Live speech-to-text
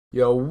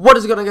Yo, what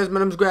is going on, guys?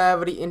 My name is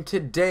Gravity, and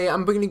today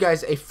I'm bringing you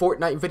guys a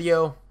Fortnite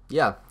video.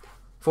 Yeah,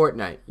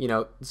 Fortnite. You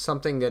know,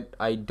 something that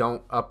I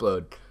don't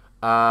upload.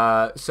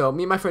 So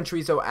me and my friend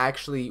Chorizo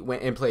actually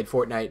went and played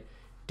Fortnite.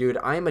 Dude,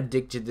 I am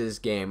addicted to this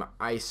game.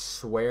 I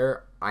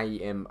swear I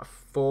am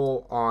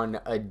full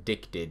on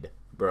addicted,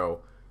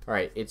 bro.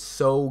 Alright, it's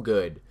so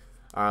good.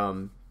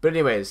 But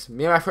anyways,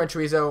 me and my friend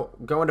Chorizo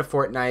go into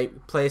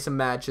Fortnite, play some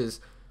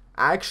matches.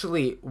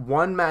 Actually,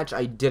 one match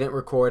I didn't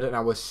record, and I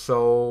was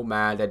so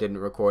mad I didn't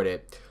record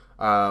it.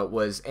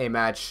 Was a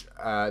match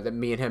that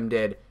me and him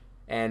did,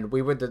 and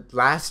we were the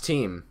last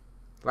team.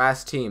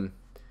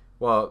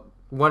 Well,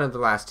 one of the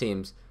last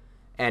teams,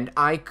 and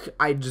I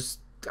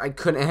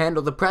couldn't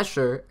handle the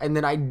pressure, and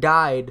then I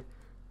died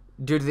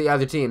due to the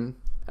other team,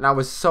 and I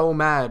was so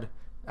mad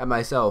at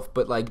myself.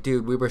 But like,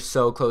 dude, we were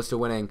so close to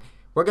winning.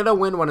 We're gonna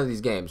win one of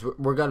these games.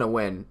 We're gonna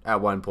win at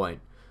one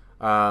point.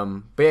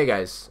 But yeah,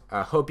 guys,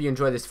 I hope you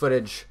enjoy this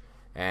footage,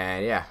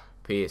 and yeah,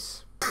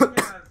 peace. Yeah,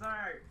 it's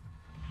alright.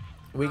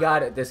 We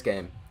got it this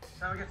game.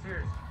 Now we get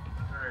serious.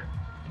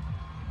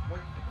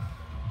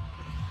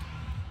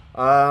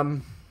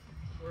 Alright.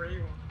 Where are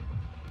you?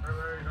 Where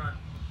are you going?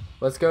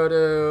 Let's go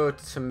to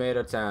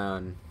Tomato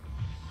Town.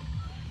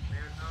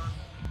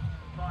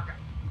 Fuck.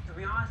 To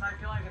be honest, I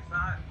feel like it's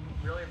not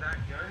really that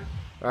good.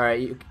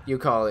 Alright, you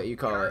call it, you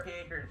call it. Anarchy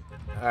Acres.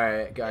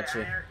 Alright, gotcha.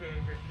 Yeah, Anarchy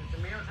Acres.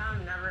 Tomato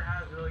Town never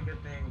has really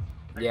good things.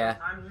 Like, Yeah. the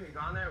times we've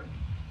gone there.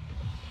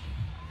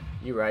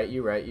 You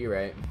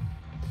right.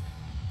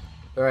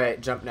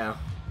 Alright, jump now.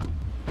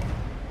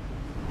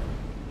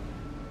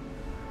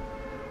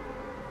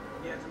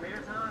 Yeah,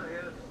 Tomato Town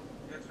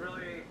it's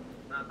really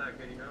not that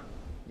good, you know?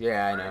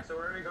 Yeah, I know. Alright, so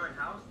where are we going?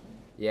 House?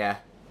 Yeah.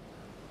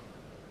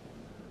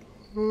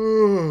 Is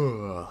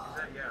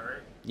that yeah,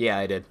 right? Yeah,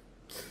 I did.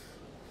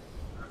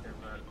 Okay,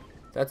 but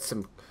That's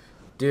some...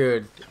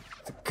 Dude.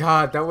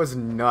 God, that was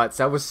nuts.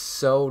 That was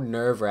so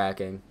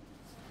nerve-wracking.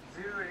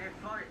 dude, it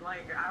felt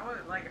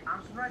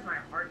I'm surprised my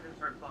heart didn't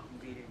start fucking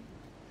beating.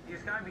 You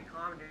just gotta be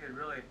calm, dude,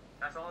 really.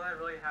 That's all that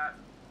really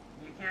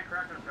you can't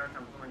crack an impression,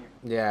 I'm telling you.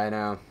 Yeah, I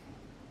know.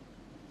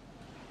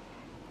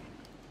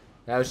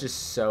 That was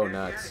just so If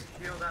nuts.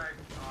 you had a shield,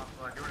 oh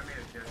fuck, it would've made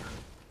a difference.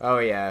 Oh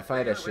yeah, if I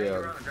had a Either way,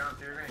 shield. you're on the ground,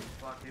 so you're getting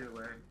fucked either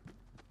way.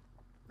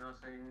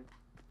 Nothing.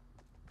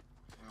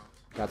 Oh.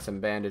 Got some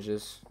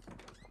bandages.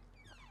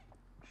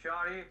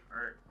 Shoddy,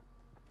 alright.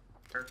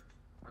 Here,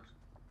 let's.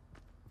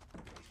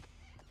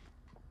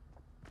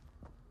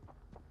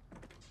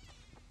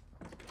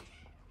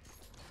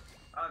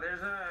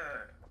 There's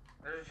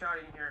a shoddy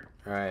in here.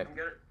 Alright. Come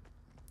get it.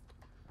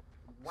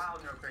 Wow,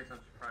 no crates, I'm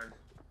surprised.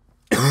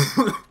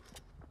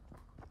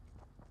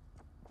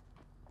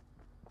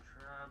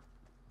 Trap.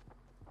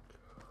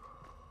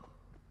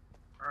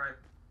 Alright.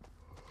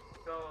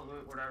 Go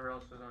loot whatever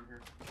else is on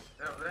here.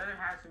 There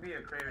has to be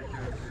a crate or two,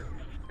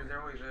 because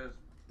there always is.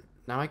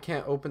 Now I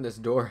can't open this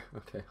door.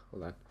 Okay,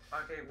 hold on.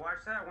 Okay,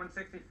 watch that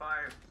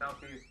 165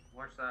 southeast.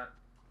 Watch that.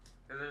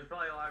 Because there's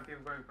probably a lot of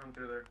people going from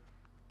through there.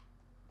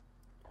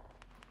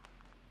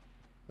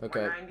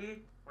 Okay.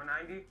 190?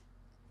 190?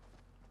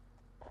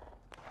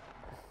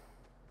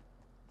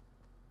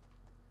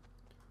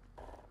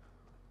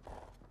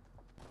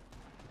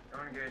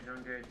 Don't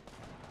engage.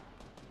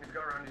 Just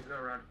go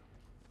around.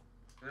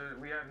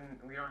 We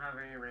don't have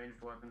any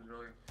ranged weapons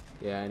really.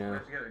 Yeah, I We know.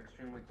 have to get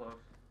extremely close.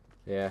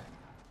 Yeah.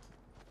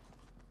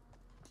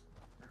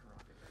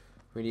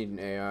 We need an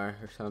AR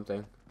or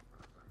something.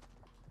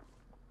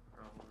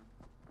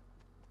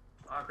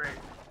 Oh, great.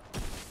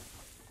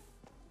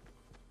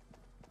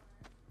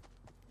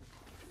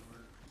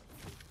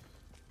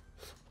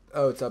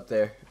 Oh, it's up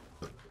there.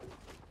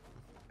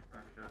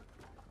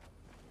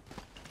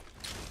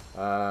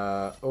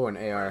 Oh, an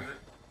AR.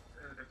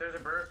 If there's a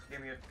burst,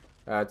 give me it.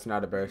 It's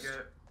not a burst. You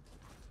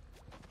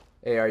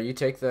get it. AR, you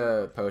take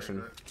the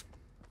potion.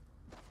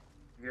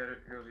 You get it.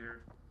 It goes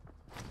here.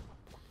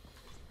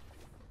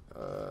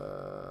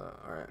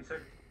 Alright. You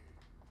said.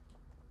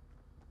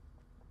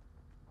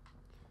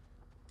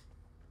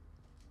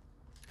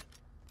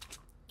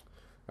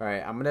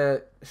 Alright, I'm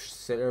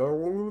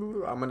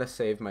gonna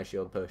save my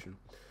shield potion.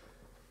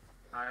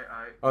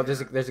 Oh, there's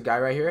a guy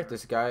right here.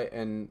 There's a guy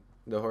in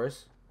the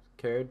horse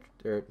carriage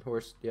or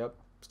horse. Yep,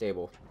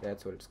 stable.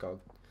 That's what it's called.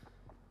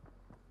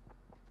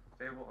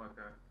 Stable.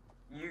 Okay.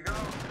 You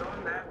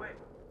going that way.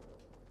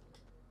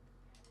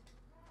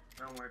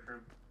 Don't wait for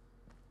him.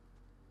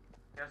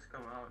 He has to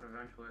come out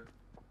eventually.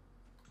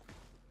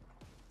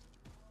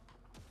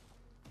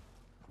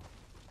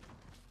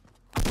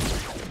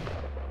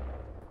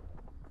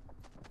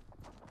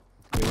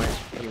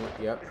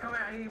 Yep. He's coming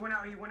out. He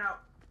went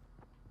out.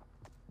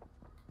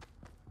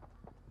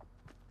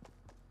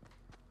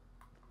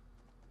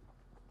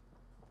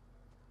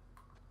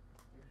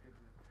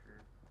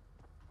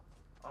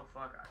 Oh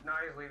fuck. No,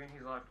 he's leaving.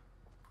 He's left.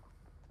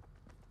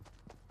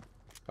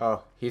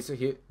 Oh,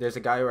 there's a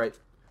guy right.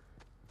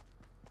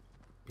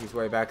 He's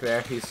way back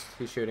there. He's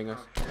shooting us.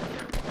 Oh shit.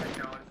 Yeah,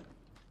 acknowledge.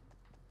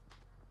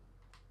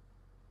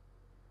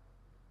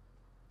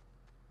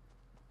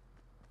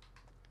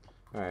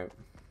 Alright,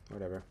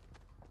 whatever.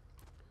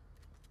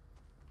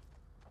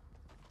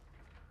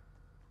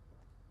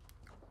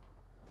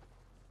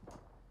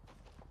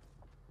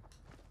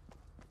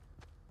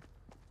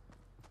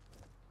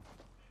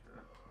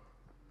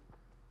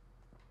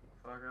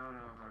 don't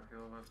know how to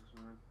feel about this,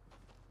 man.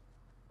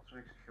 This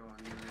makes me feel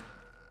uneasy.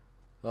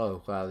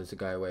 Oh, wow, there's a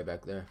guy way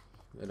back there.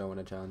 I don't want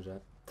to challenge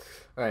that.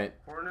 Alright.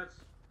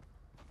 Hornets?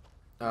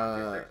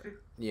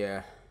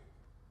 Yeah.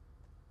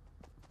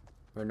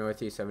 Or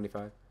northeast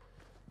 75.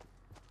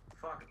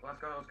 Fuck, let's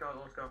go.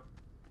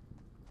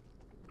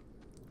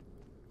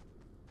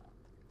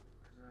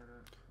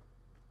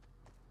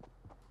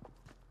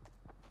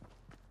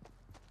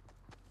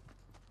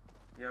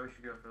 Yeah, we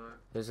should go for that.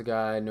 There's a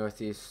guy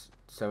northeast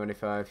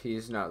 75.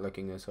 He's not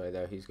looking this way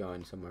though. He's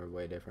going somewhere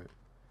way different.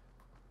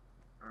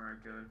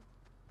 Alright, good.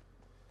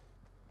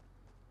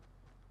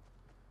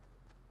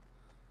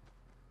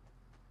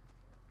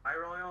 I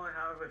really only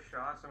have a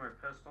shots and my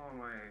pistol and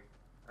my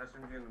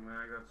SMG and the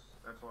mag.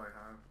 That's all I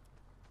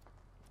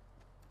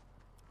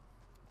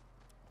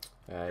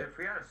have. Alright. If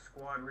we had a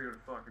squad, we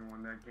would fucking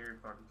won that game.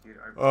 Fucking kid.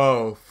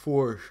 Oh,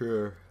 for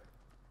sure.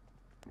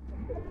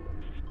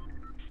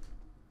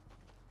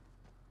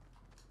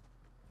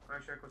 Let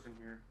me check what's in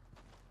here.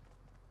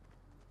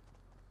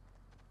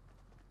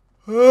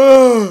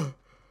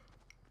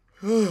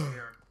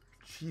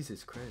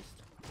 Jesus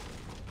Christ.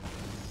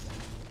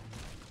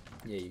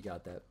 Yeah, you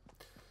got that.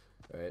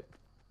 Alright.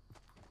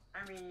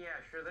 I mean,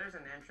 yeah, sure, there's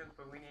an entrance,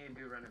 but we need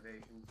to do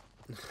renovations.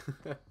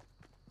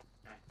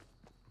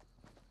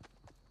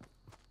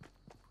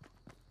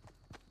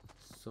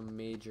 Some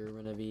major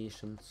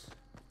renovations.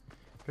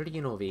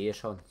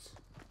 Renovations.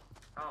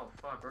 Oh,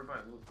 fuck, we're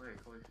by Loot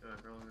Lake. Holy shit,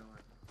 I barely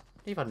realized.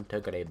 Even to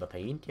grab a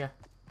paint, yeah.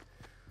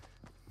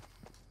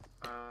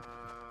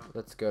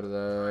 Let's go to Oh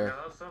my the... god,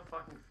 that was so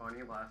fucking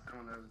funny last time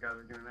when those guys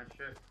were doing that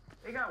shit.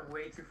 They got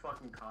way too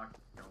fucking cocky.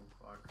 Oh,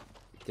 fuck.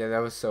 Yeah, that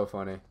was so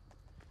funny.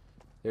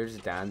 They're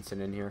just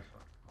dancing in here.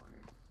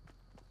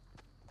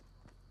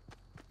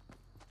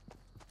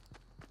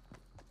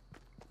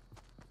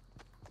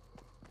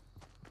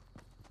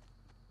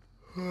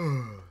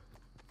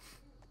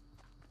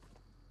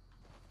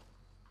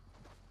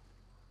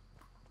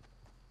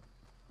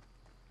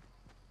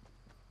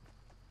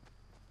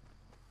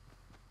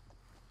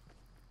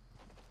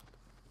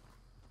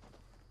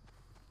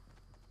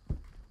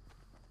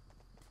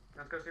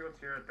 Let's go see what's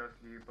here at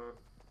Dusty Depot.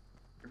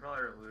 You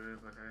probably already looted,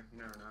 but hey, you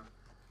never know.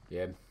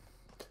 Yeah.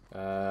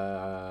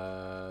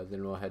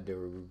 Then we'll head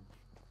to...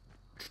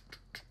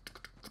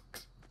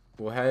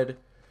 We'll head...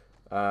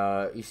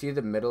 you see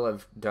the middle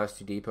of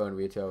Dusty Depot and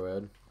Retail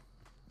Road?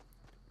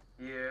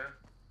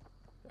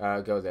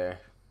 Yeah. Go there.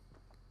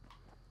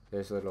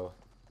 There's a little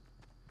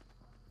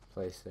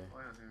place there. Oh,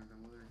 I haven't even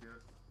been looted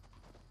yet.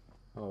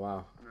 Oh,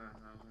 wow. No, never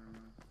mind.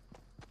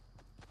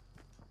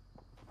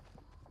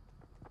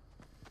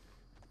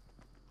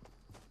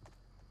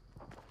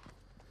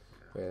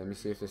 Wait, let me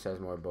see if this has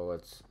more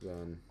bullets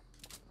than...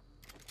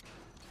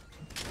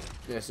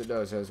 Yes, it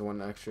does. It has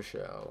one extra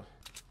shell.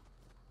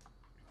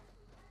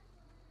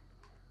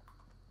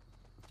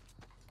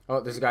 Oh,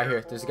 there's a guy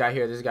here. There's a guy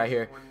here. There's a guy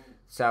here.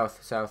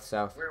 South, south,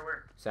 south.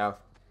 Where? South.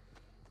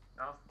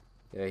 South?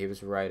 Yeah, he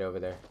was right over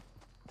there.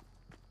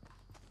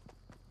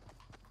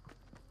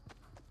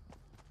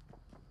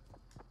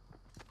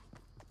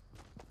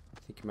 I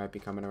think he might be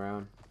coming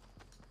around.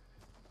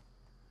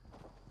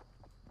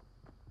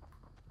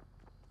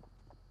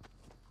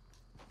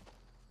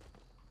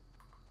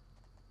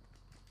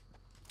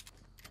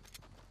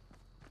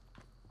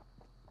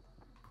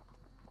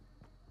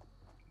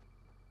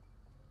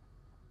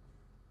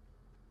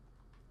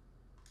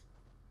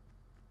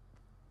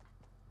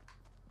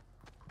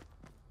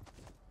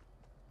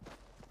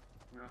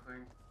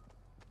 Nothing.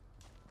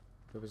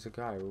 There was a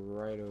guy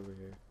right over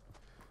here.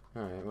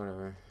 Alright,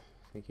 whatever.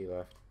 I think he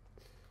left.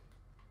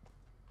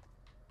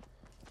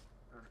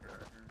 Let's get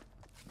out of here.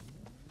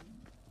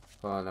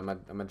 Hold on, I'm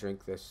gonna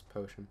drink this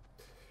potion.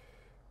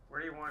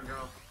 Where do you want to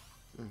go?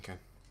 Okay.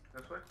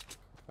 This way?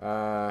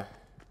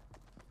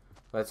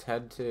 Let's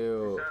head to...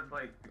 You said,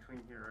 like,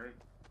 between here,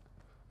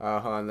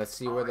 right? Hold on, let's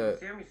see where the...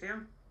 You see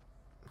him?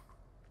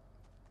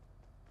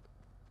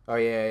 Oh,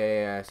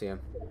 yeah, I see him.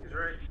 He's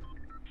right.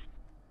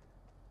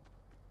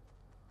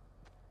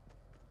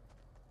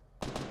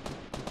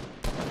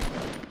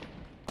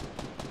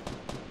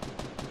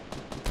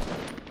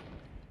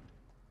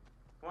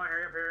 Come on,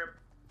 hurry up.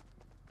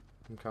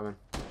 I'm coming.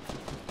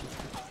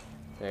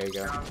 There you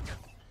go. Down.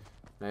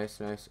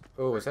 Nice.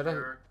 Oh, is that a...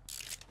 Sure.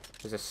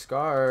 There's a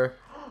scar.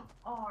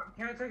 Oh,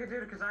 can I take it,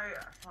 dude? Because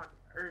fuck.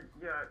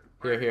 Yeah.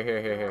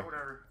 Here.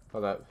 Whatever.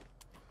 Hold up.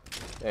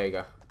 There you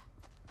go.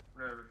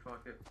 Whatever,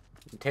 fuck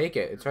it. Take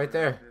it. It's right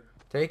there.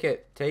 Take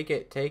it. Fuck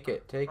it.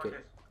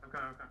 I'm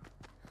coming.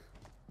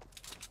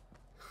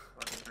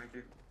 Fuck it, thank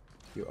you.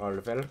 You are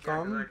Yeah, 'cause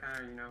welcome. I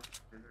kinda,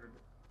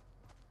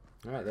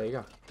 Alright, there you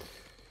go.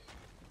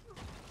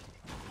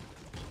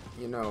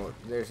 You know,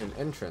 there's an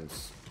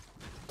entrance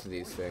to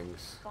these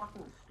things.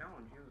 Fucking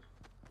stone, Jesus.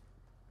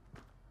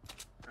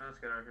 Let's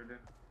get out of here, dude.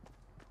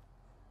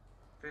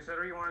 So you said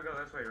you want to go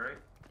this way, right?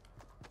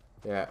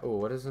 Yeah. Oh,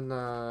 what is in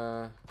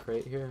the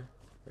crate here?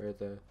 Or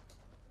the...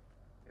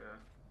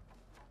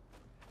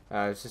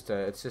 Yeah. It's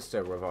just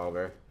a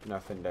revolver.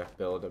 Nothing to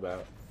build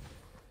about.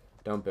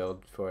 Don't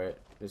build for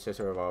it. It's just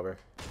a revolver.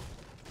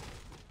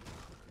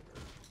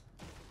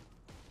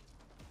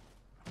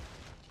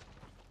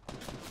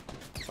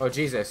 Oh,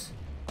 Jesus.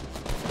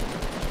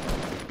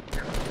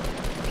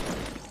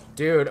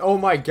 Dude, oh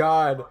my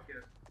god.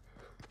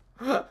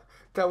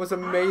 That was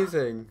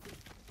amazing.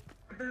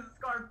 This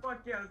scar,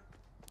 fuck yes.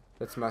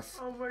 That's my...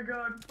 Oh my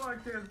god, fuck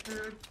yes,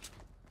 dude.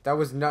 That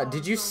was not... Oh,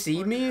 Did you so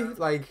see me? yes.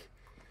 Like...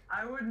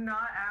 I would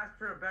not ask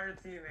for a better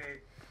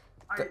teammate.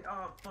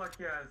 Oh, fuck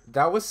yes.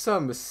 That was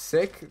some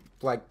sick,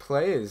 like,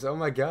 plays. Oh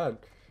my god.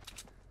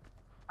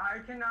 I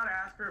cannot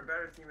ask for a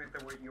better teammate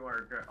than what you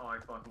are. Oh, I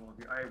fucking love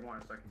you. I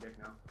want to suck your dick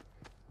now.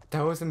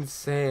 That was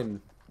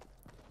insane.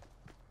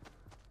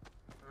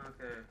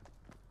 Okay.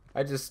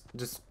 I just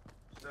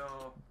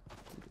So...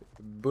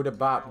 Buddha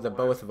bop the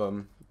both of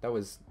them. That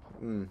was...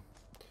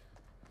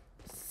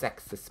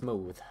 sexy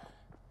smooth.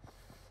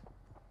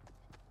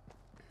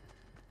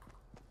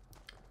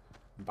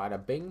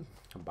 Bada bing,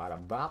 bada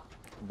bop,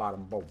 bada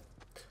boom.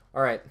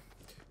 All right,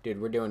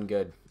 dude, we're doing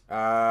good.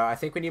 I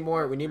think we need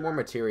more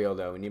material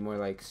though. We need more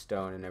like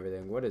stone and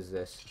everything. What is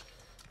this?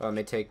 Oh, let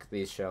me take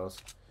these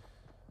shells.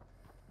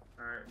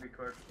 All right, be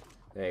quick.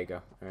 There you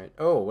go. All right.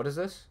 Oh, what is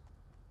this?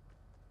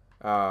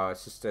 Oh,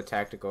 it's just a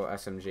tactical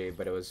SMG,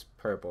 but it was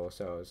purple,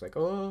 so I was like,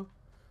 oh.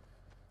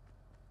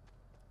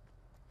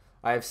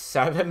 I have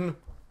 7.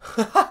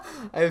 I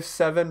have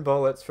 7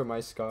 bullets for my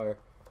scar.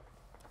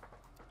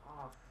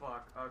 Oh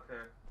fuck.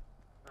 Okay.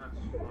 That's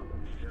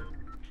fucking shit.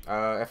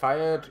 If I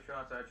had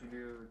Shots actually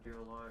do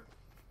a lot.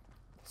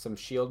 some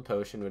shield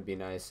potion would be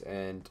nice,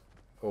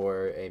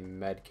 or a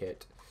med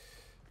kit.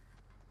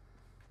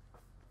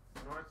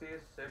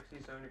 Northeast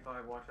 60,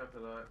 75. Watch out for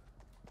that.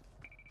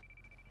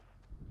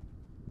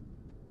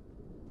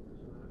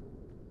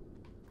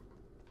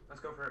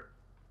 Let's go for it.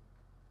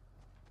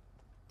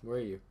 Where are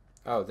you?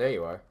 Oh, there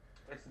you are.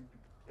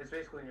 It's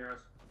basically near us.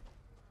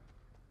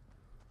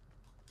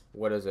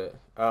 What is it?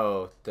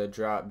 Oh, the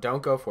drop.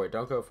 Don't go for it.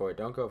 Don't go for it.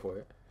 Don't go for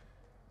it.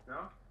 No?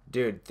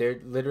 Dude, they're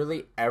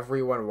literally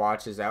everyone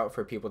watches out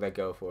for people that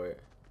go for it.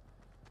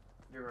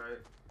 You're right.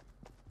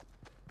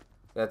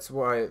 That's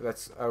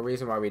a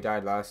reason why we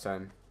died last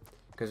time.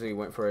 Because we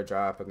went for a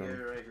drop and then... Yeah,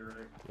 you're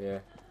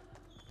right,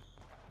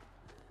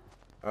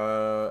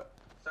 Yeah.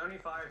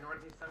 75,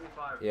 northeast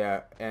 75.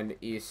 Yeah, and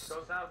east.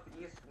 Go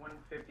southeast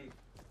 150.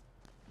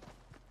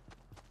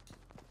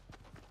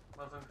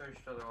 Let them finish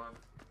each other off.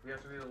 We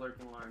have to be the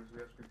lurking lines. We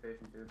have to be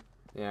patient, dude.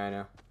 Yeah, I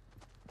know.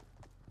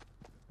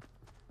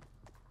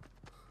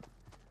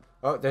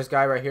 Oh, there's a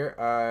guy right here.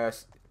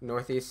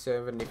 Northeast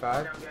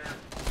 75. Down, get him.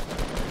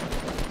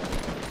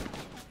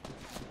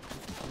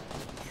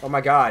 Oh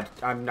my god,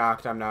 I'm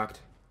knocked.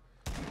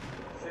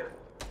 Shit.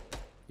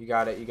 You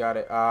got it. Damn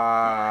it.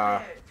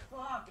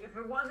 Fuck. If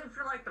it wasn't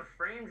for like the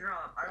frame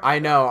drop, I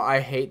know. I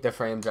hate the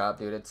frame drop,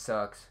 dude. It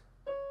sucks.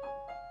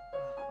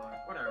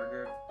 Fuck. Whatever,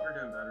 dude. We're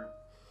doing better.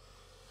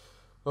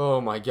 Oh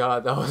my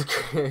god, that was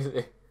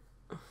crazy.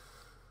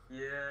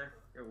 Yeah,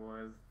 it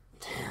was.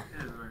 Damn.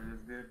 It is what it is,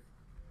 dude.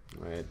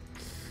 Alright.